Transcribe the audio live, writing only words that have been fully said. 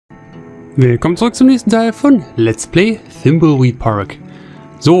Willkommen zurück zum nächsten Teil von Let's Play Thimbleweed Park.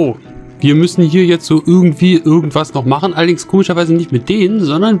 So, wir müssen hier jetzt so irgendwie irgendwas noch machen. Allerdings komischerweise nicht mit denen,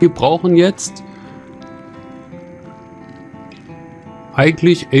 sondern wir brauchen jetzt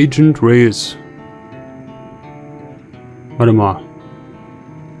eigentlich Agent Reyes. Warte mal.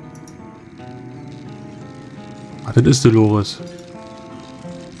 Ach, das ist Dolores.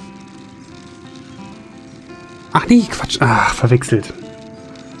 Ach nee, Quatsch. Ach, verwechselt.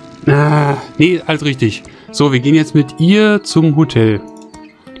 Ah, nee, alles richtig. So, wir gehen jetzt mit ihr zum Hotel.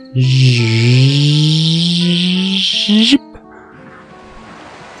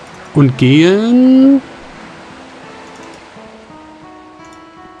 Und gehen...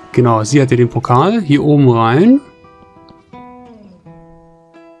 Genau, sie hat ja den Pokal hier oben rein.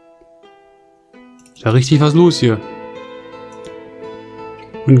 Ist ja richtig was los hier.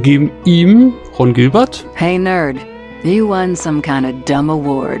 Und geben ihm Ron Gilbert. Hey nerd, you won some kind of dumb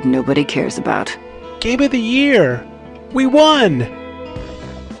award nobody cares about. Game of the Year! We won!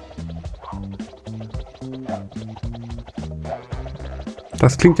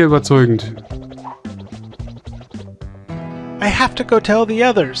 Das klingt ja überzeugend. I have to go tell the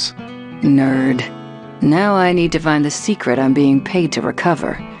others. Nerd. Now I need to find the secret I'm being paid to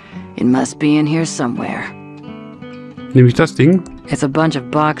recover. It must be in here somewhere. Nämlich das Ding. It's a bunch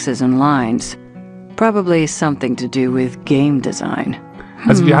of boxes and lines. Probably something to do with game design.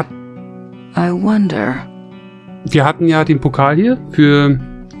 Also wir hatten ja den Pokal hier für...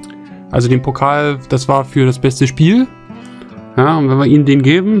 Also den Pokal, das war für das beste Spiel. Ja, und wenn wir ihnen den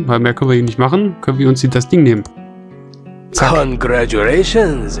geben, weil mehr können wir ihn nicht machen, können wir uns das Ding nehmen. Zack.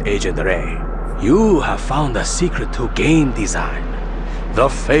 Congratulations, Agent Ray. You have found the secret to game design. The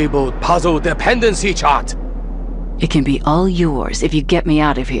fabled puzzle dependency chart. It can be all yours if you get me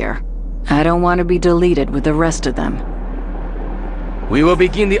out of here. I don't want to be deleted with the rest of them. We will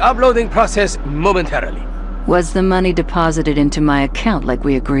begin the uploading process momentarily. Was the money deposited into my account like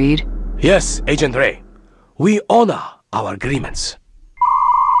we agreed? Yes, Agent Ray. We honor our agreements.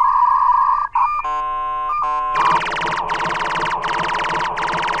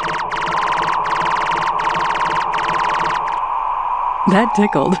 That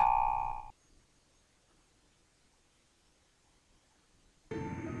tickled.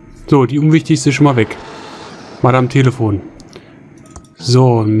 So, die unwichtigste ist schon mal weg. Madame Telefon.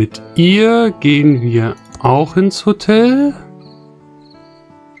 So, mit ihr gehen wir auch ins Hotel.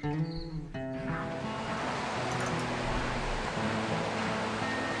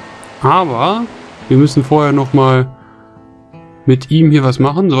 Aber wir müssen vorher noch mal mit ihm hier was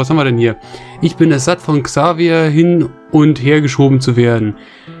machen. So, was haben wir denn hier? Ich bin es satt, von Xavier hin und her geschoben zu werden.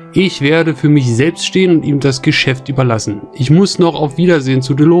 Ich werde für mich selbst stehen und ihm das Geschäft überlassen. Ich muss noch auf Wiedersehen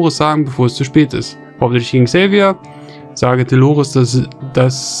zu Dolores sagen, bevor es zu spät ist. Behaupte dich gegen Xavier. Sage Dolores,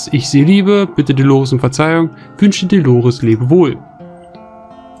 dass ich sie liebe. Bitte Dolores um Verzeihung. Wünsche Dolores Lebewohl.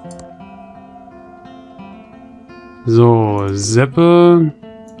 So, Seppe.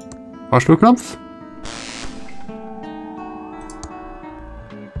 Fahrstuhlknopf.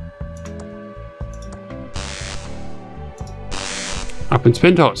 Ab ins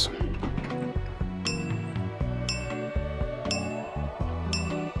Penthouse.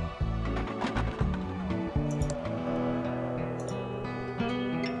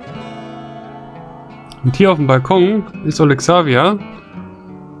 Und hier auf dem Balkon ist Xavier.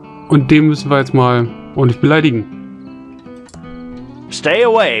 Und den müssen wir jetzt mal ordentlich beleidigen. Stay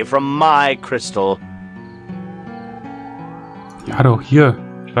away from my crystal. Ja doch, hier.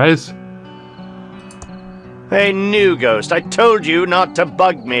 Ich weiß. Hey, new ghost, I told you not to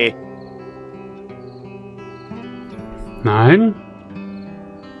bug me. Nein.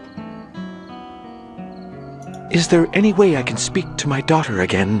 Is there any way I can speak to my daughter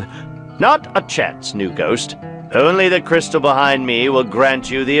again? Not a chance, new ghost. Only the crystal behind me will grant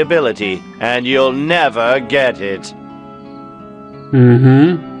you the ability, and you'll never get it.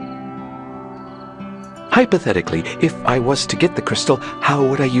 Hypothetically, if I was to get the crystal, how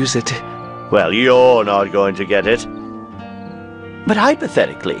would I use it? Well, you're not going to get it. But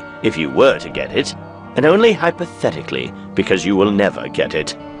hypothetically, if you were to get it, and only hypothetically, because you will never get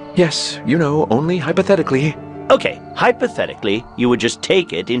it. Yes, you know, only hypothetically. Okay, hypothetically, you would just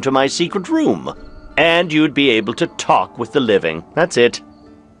take it into my secret room, and you'd be able to talk with the living. That's it.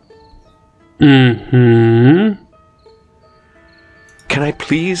 Can I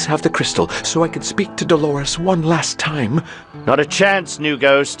please have the crystal so I can speak to Dolores one last time? Not a chance, new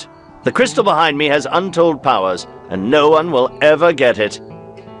ghost. The crystal behind me has untold powers, and no one will ever get it.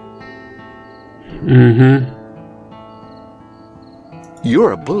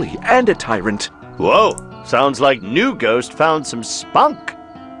 You're a bully and a tyrant. Whoa, sounds like new ghost found some spunk.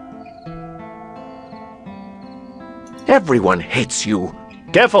 Everyone hates you.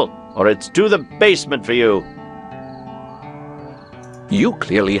 Careful, or it's to the basement for you. You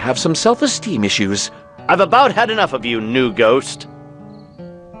clearly have some self-esteem issues. I've about had enough of you, new ghost.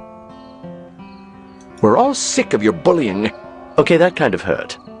 We're all sick of your bullying. Okay, that kind of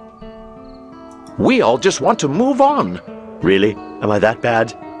hurt. We all just want to move on. Really? Am I that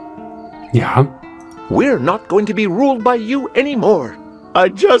bad? Ja. We're not going to be ruled by you anymore. I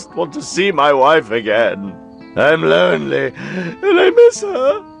just want to see my wife again. I'm lonely, and I miss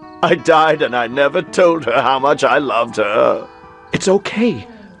her. I died and I never told her how much I loved her. It's okay.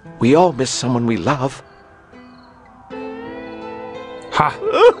 We all miss someone we love. Ha.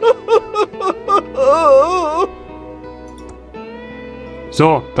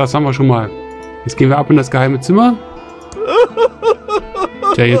 So, das haben wir schon mal. Jetzt gehen wir ab in das geheime Zimmer.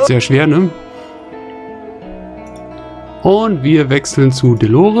 Ist ja jetzt sehr schwer, ne? Und wir wechseln zu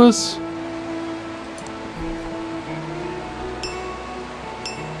Dolores.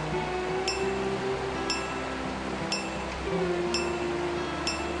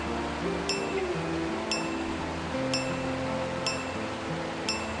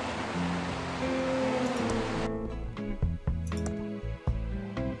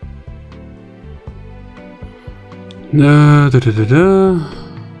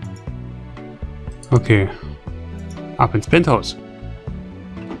 Okay. Ab ins Penthouse.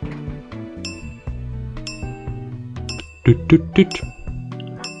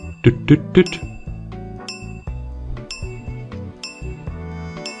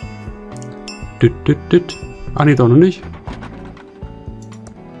 Ah, nee, doch noch nicht.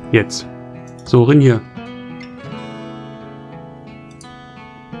 Jetzt. So, rein hier.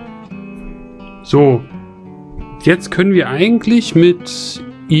 So. Jetzt können wir eigentlich mit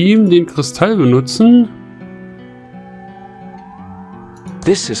ihm den Kristall benutzen.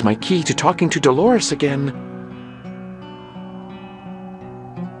 This is my key to talking to Dolores again.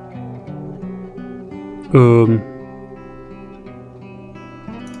 So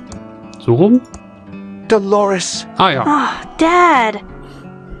rum? Dolores. Ah ja. Oh, Dad.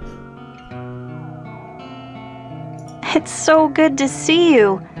 It's so good to see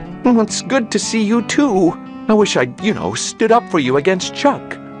you. It's good to see you too. I wish I'd, stood up for you against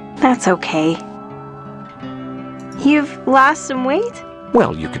Chuck. That's okay. You've lost some weight?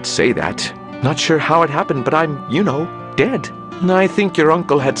 Well, you could say that. Not sure how it happened, but I'm, dead. And I think your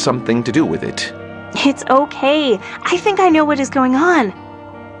uncle had something to do with it. It's okay. I think I know what is going on.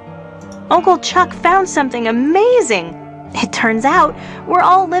 Uncle Chuck found something amazing. It turns out we're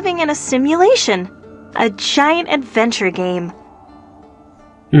all living in a simulation. A giant adventure game.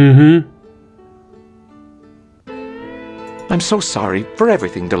 Mhm. I'm so sorry for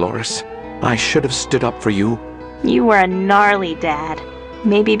everything, Dolores. I should have stood up for you. You were a gnarly dad.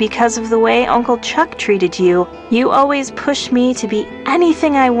 Maybe because of the way Uncle Chuck treated you, you always pushed me to be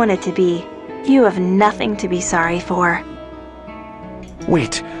anything I wanted to be. You have nothing to be sorry for.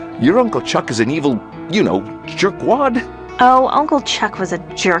 Wait, your Uncle Chuck is an evil, jerkwad? Oh, Uncle Chuck was a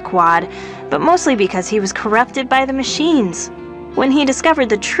jerkwad, but mostly because he was corrupted by the machines. When he discovered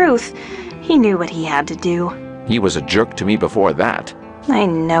the truth, he knew what he had to do. He was a jerk to me before that. I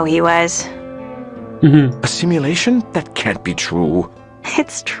know he was. A simulation? That can't be true.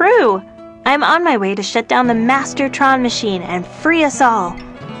 It's true. I'm on my way to shut down the Mastertron machine and free us all.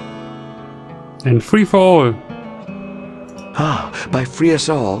 And free for all. By free us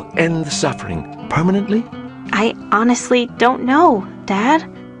all, end the suffering. Permanently? I honestly don't know, Dad.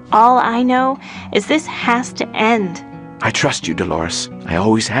 All I know is this has to end. I trust you, Dolores. I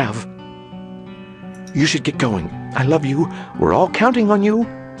always have. You should get going. I love you. We're all counting on you.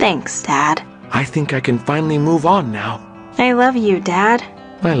 Thanks, Dad. I think I can finally move on now. I love you, Dad.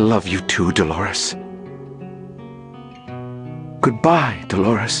 I love you too, Dolores. Goodbye,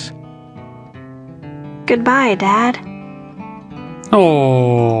 Dolores. Goodbye, Dad.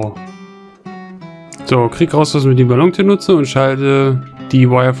 Oh. So, krieg raus, was mit dem Ballon hier nutze und schalte die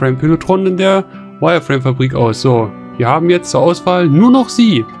Wireframe-Pilotronen in der Wireframe-Fabrik aus. So, wir haben jetzt zur Auswahl nur noch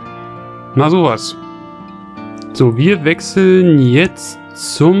sie. Na sowas. So, wir wechseln jetzt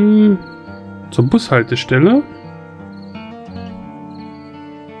zur Bushaltestelle.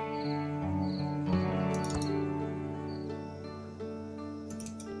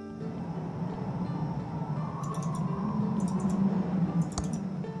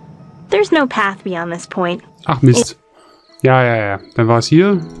 There's no path beyond this point. Ach Mist. Ja. Dann war es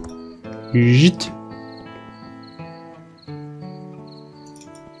hier. Jit.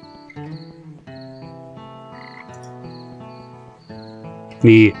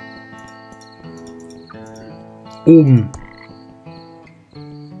 Nee. Oben.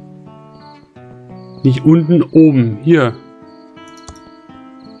 Nicht unten, oben. Hier.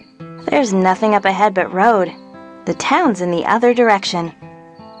 There's nothing up ahead but road. The town's in the other direction.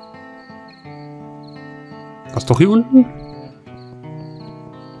 Was doch hier unten?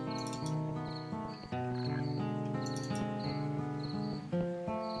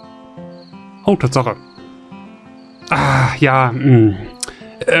 Oh, Tatsache. Ah, ja.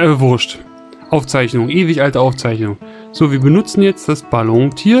 Wurscht. Aufzeichnung. Ewig alte Aufzeichnung. So, wir benutzen jetzt das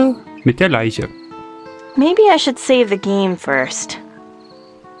Ballontier mit der Leiche. Maybe I should save the game first.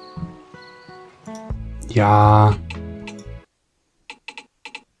 Ja.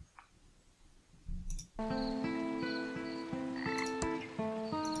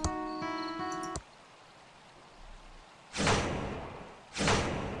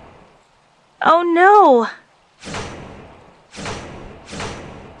 Oh no!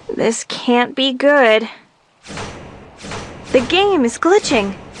 This can't be good. The game is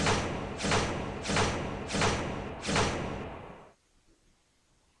glitching.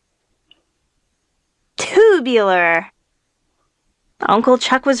 Tubular. Uncle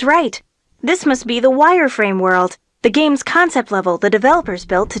Chuck was right. This must be the wireframe world, the game's concept level the developers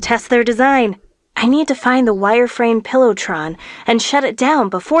built to test their design. I need to find the wireframe Pillowtron and shut it down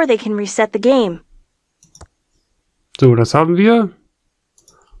before they can reset the game. So, das haben wir.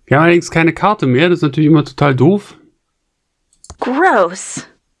 Wir haben allerdings keine Karte mehr. Das ist natürlich immer total doof. Gross.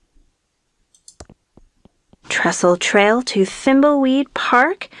 Trestle Trail to Thimbleweed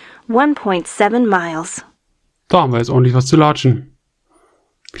Park, 1.7 miles. Da haben wir jetzt ordentlich was zu latschen.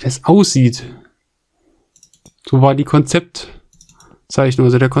 Wie das aussieht. So war die Konzeptzeichnung,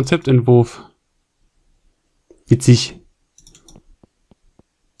 also der Konzeptentwurf. Witzig.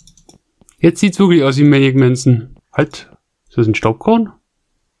 Jetzt sieht es wirklich aus wie Maniac Manson. Halt. Ist das ein Staubkorn?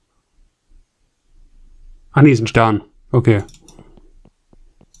 Ah, nee, ist ein Stern. Okay.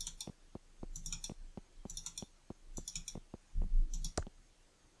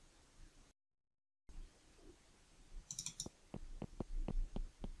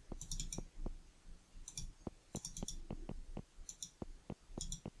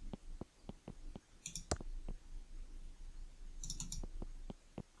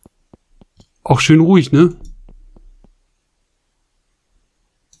 Auch schön ruhig, ne?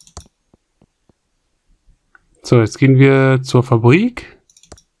 So, jetzt gehen wir zur Fabrik.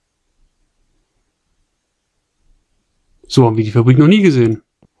 So haben wir die Fabrik noch nie gesehen.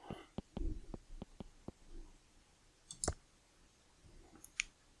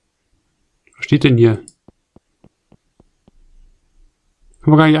 Was steht denn hier?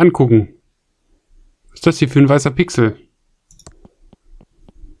 Können wir gar nicht angucken. Was ist das hier für ein weißer Pixel?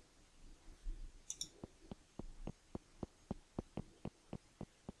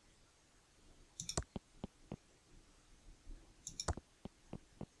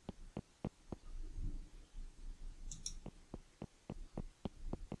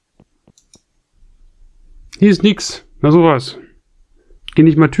 Hier ist nix. Na sowas. Gehen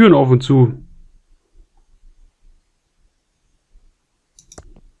nicht mal Türen auf und zu.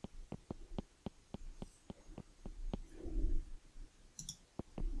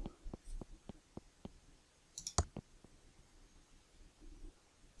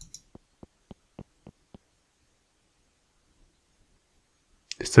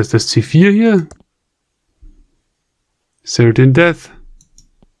 Ist das das C4 hier? Certain Death.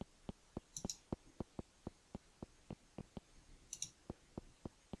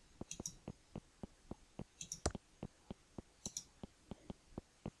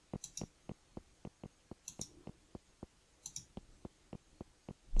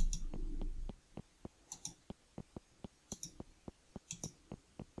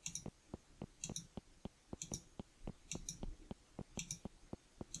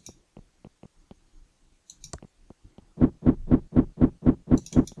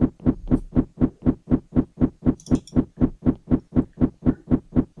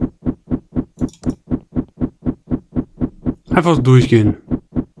 Einfach so durchgehen.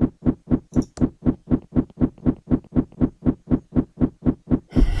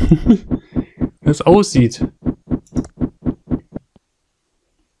 Wie es aussieht.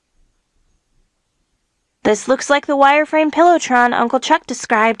 This looks like the wireframe Pillowtron Uncle Chuck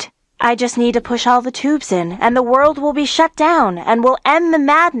described. I just need to push all the tubes in, and the world will be shut down, and we'll end the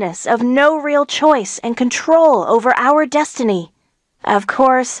madness of no real choice and control over our destiny. Of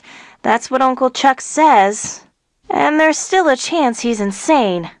course, that's what Uncle Chuck says. And there's still a chance he's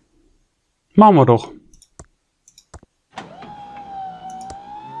insane. Machen wir doch.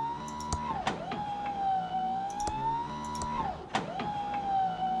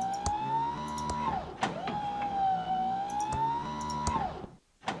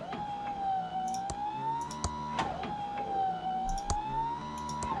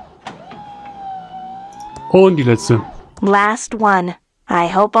 Und die letzte. Last one. I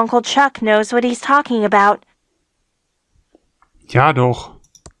hope Uncle Chuck knows what he's talking about. Ja, doch.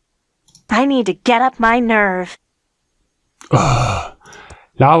 I need to get up my nerve.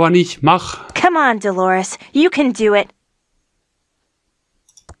 Laber nicht, mach. Come on, Dolores. You can do it.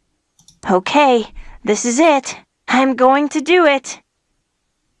 Okay, this is it. I'm going to do it.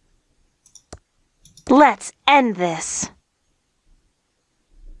 Let's end this.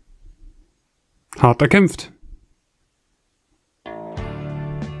 Hart erkämpft.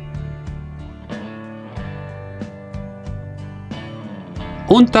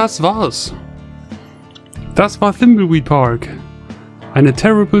 Und das war's. Das war Thimbleweed Park. Eine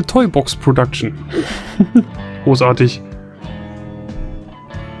Terrible Toybox Production. Großartig.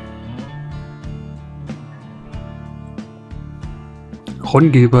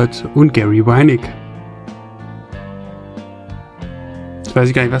 Ron Gilbert und Gary Weinig. Jetzt weiß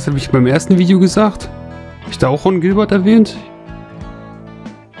ich gar nicht, was habe ich beim ersten Video gesagt? Habe ich da auch Ron Gilbert erwähnt?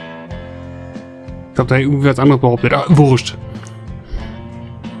 Ich glaube, da habe ich irgendwie was anderes behauptet. Ah, wurscht.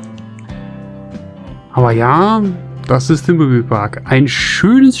 Aber ja, das ist Thimbleweed Park. Ein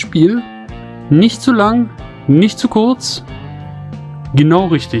schönes Spiel. Nicht zu lang, nicht zu kurz. Genau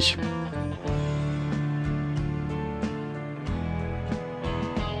richtig.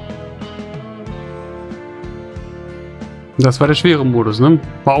 Das war der schwere Modus, ne?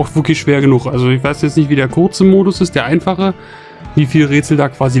 War auch wirklich schwer genug. Also ich weiß jetzt nicht, wie der kurze Modus ist, der einfache. Wie viele Rätsel da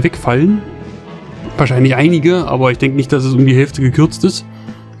quasi wegfallen. Wahrscheinlich einige, aber ich denke nicht, dass es um die Hälfte gekürzt ist.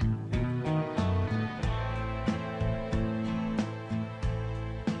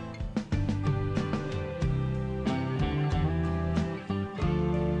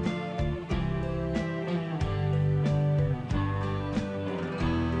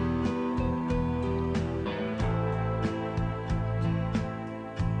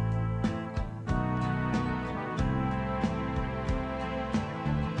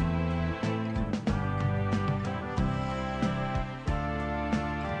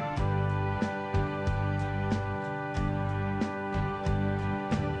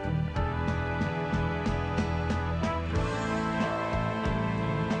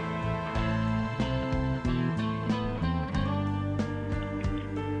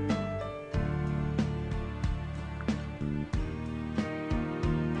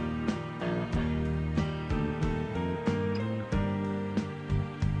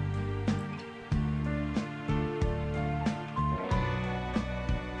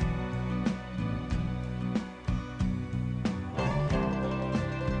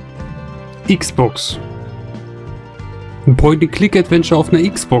 Xbox. Ein Point-and-Click-Adventure auf einer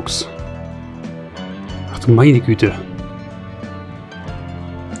Xbox. Ach du meine Güte.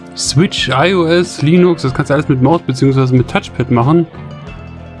 Switch, iOS, Linux, das kannst du alles mit Maus bzw. mit Touchpad machen.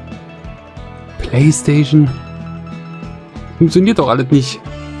 PlayStation. Funktioniert doch alles nicht.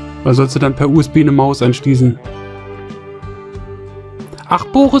 Weil sollst du dann per USB eine Maus anschließen? Ach,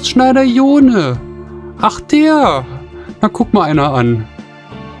 Boris Schneider-Jone. Ach, der. Na, guck mal einer an.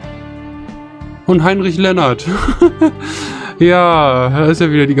 Und Heinrich Lennart. Ja, da ist ja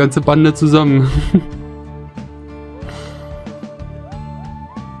wieder die ganze Bande zusammen.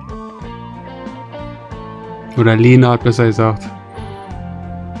 Oder Lenart, besser gesagt.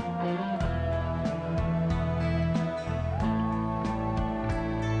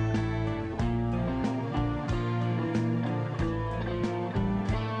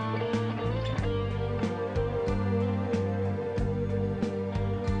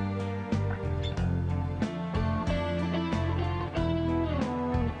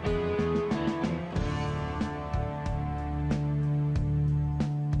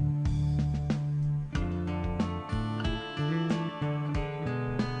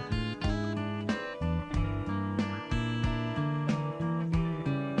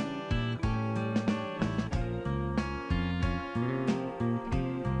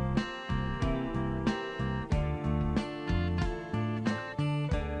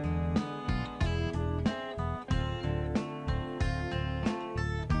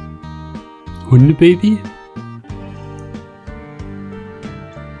 Hundebaby?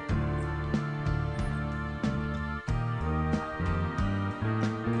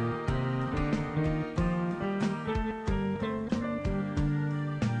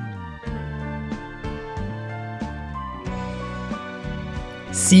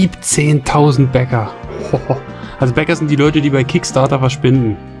 $17.000 Bäcker. Also Bäcker sind die Leute, die bei Kickstarter was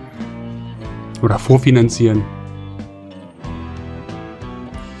spenden. Oder vorfinanzieren.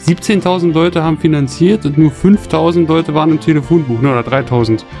 17.000 Leute haben finanziert und nur 5.000 Leute waren im Telefonbuch, ne? Oder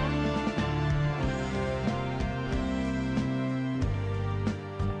 3.000.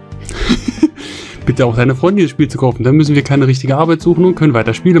 bitte auch deine Freundin das Spiel zu kaufen. Dann müssen wir keine richtige Arbeit suchen und können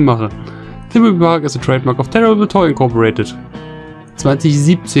weiter Spiele machen. Thimbleweed Park is a trademark of Terrible Toy Incorporated.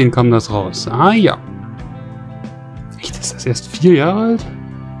 2017 kam das raus. Ah ja. Echt, ist das erst 4 Jahre alt?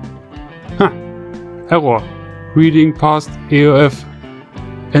 Ha. Error. Reading past EOF.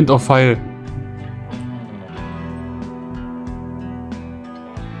 End of file.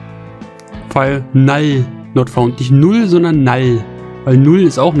 File null not found. Nicht 0, sondern null. Weil 0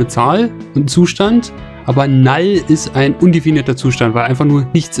 ist auch eine Zahl und ein Zustand, aber null ist ein undefinierter Zustand, weil einfach nur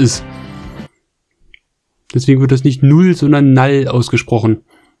nichts ist. Deswegen wird das nicht 0, sondern null ausgesprochen.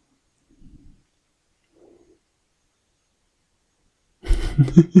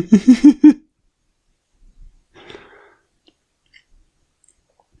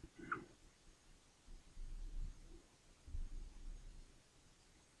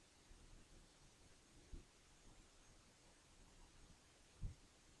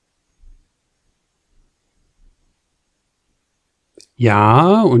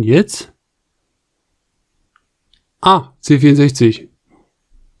 Ja, und jetzt? Ah, C64.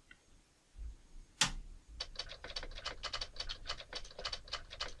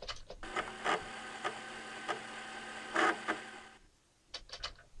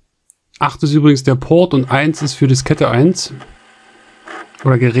 Acht ist übrigens der Port und 1 ist für Diskette 1.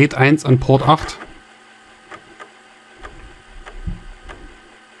 Oder Gerät 1 an Port 8.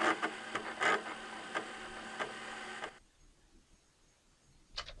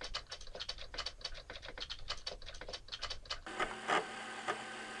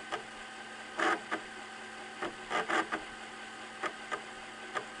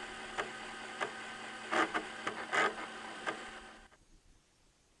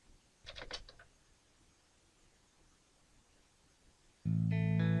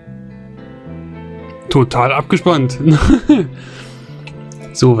 Total abgespannt.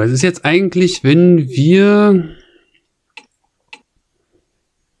 So, was ist jetzt eigentlich, wenn wir...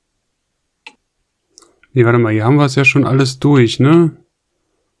 Nee, warte mal, hier haben wir es ja schon alles durch, ne?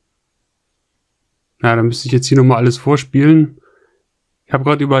 Ja, dann müsste ich jetzt hier nochmal alles vorspielen. Ich habe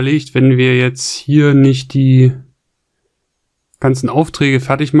gerade überlegt, wenn wir jetzt hier nicht die ganzen Aufträge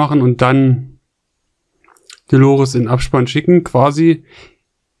fertig machen und dann Dolores in Abspann schicken, quasi...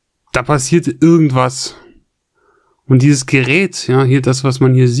 Da passiert irgendwas. Und dieses Gerät, ja, hier das, was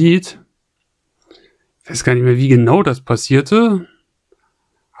man hier sieht, ich weiß gar nicht mehr, wie genau das passierte.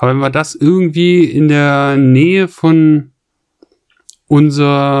 Aber wenn wir das irgendwie in der Nähe von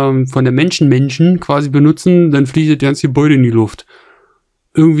der Menschen quasi benutzen, dann fliegt das ganze Gebäude in die Luft.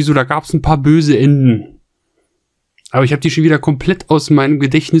 Irgendwie so, da gab es ein paar böse Enden. Aber ich habe die schon wieder komplett aus meinem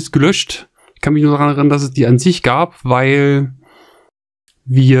Gedächtnis gelöscht. Ich kann mich nur daran erinnern, dass es die an sich gab, weil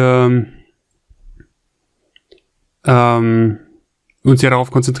wir uns ja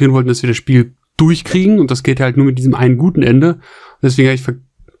darauf konzentrieren wollten, dass wir das Spiel durchkriegen und das geht halt nur mit diesem einen guten Ende. Deswegen habe ich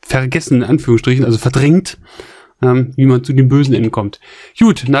vergessen, in Anführungsstrichen, also verdrängt, wie man zu den bösen Enden kommt.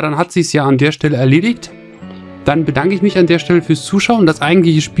 Gut, na dann hat sich's ja an der Stelle erledigt. Dann bedanke ich mich an der Stelle fürs Zuschauen. Das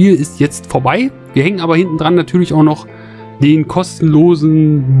eigentliche Spiel ist jetzt vorbei. Wir hängen aber hinten dran natürlich auch noch den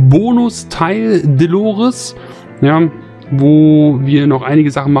kostenlosen Bonusteil Dolores, ja, wo wir noch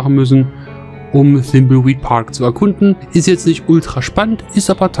einige Sachen machen müssen, um Thimbleweed Park zu erkunden. Ist jetzt nicht ultra spannend, ist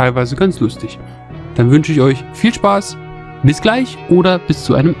aber teilweise ganz lustig. Dann wünsche ich euch viel Spaß, bis gleich oder bis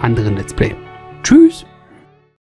zu einem anderen Let's Play. Tschüss!